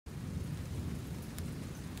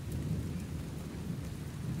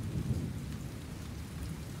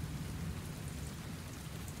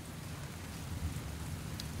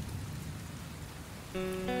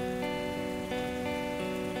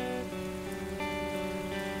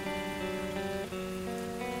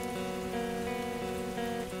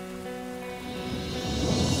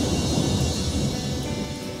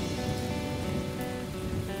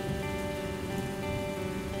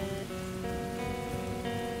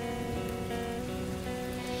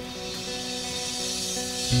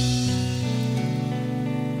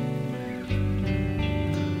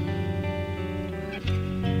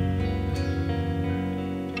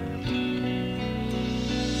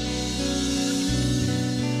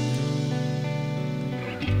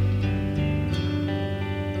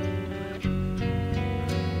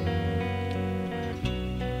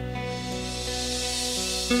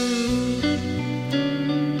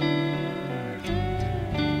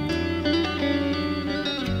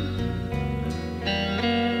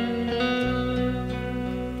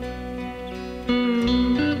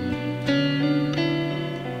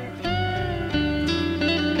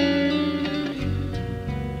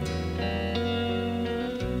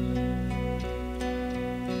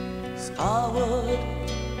I would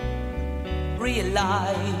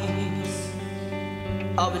realize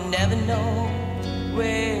I would never know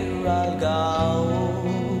where I'll go.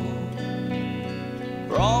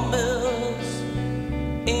 Promise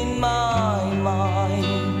in my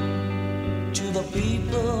mind to the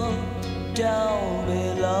people down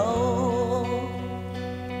below.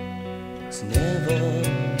 It's never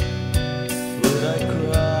would I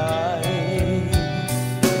cry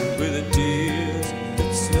with the tears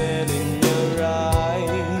that swell in your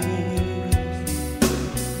eyes,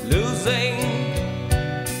 losing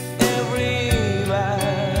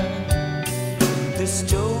everywhere this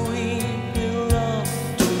story we love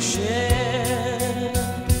to share.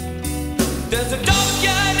 There's a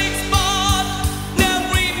darkening spot, never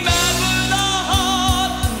remember the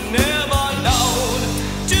heart, never known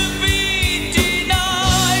to be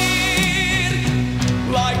denied.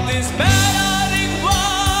 Like this melody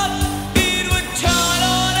was, it would turn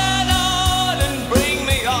on and bring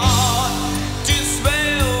me on to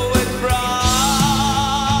swell with pride.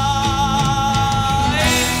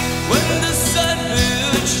 When the sun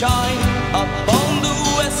would shine upon the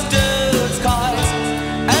western skies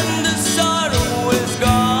and the sorrow is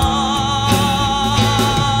gone,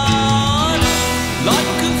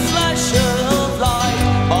 like a flash of light,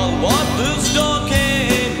 I'll walk this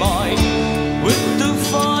darkened mind with the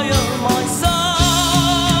fire of my soul.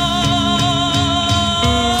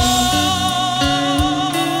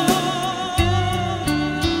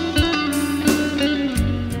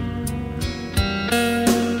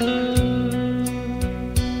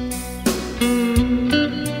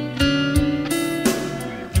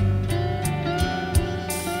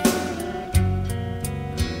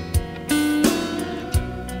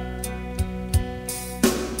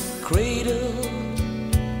 Cradle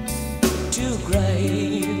to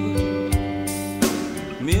grave,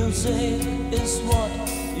 music is what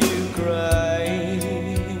you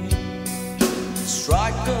crave.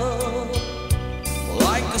 Strike up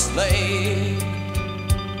like a slave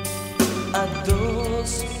at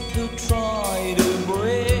those who try to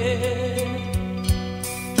break.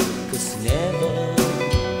 'Cause never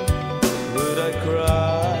would I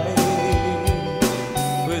cry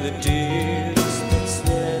with the tears that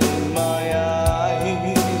swell in my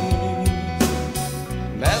eyes.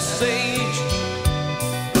 Message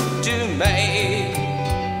to make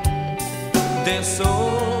their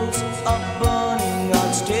soul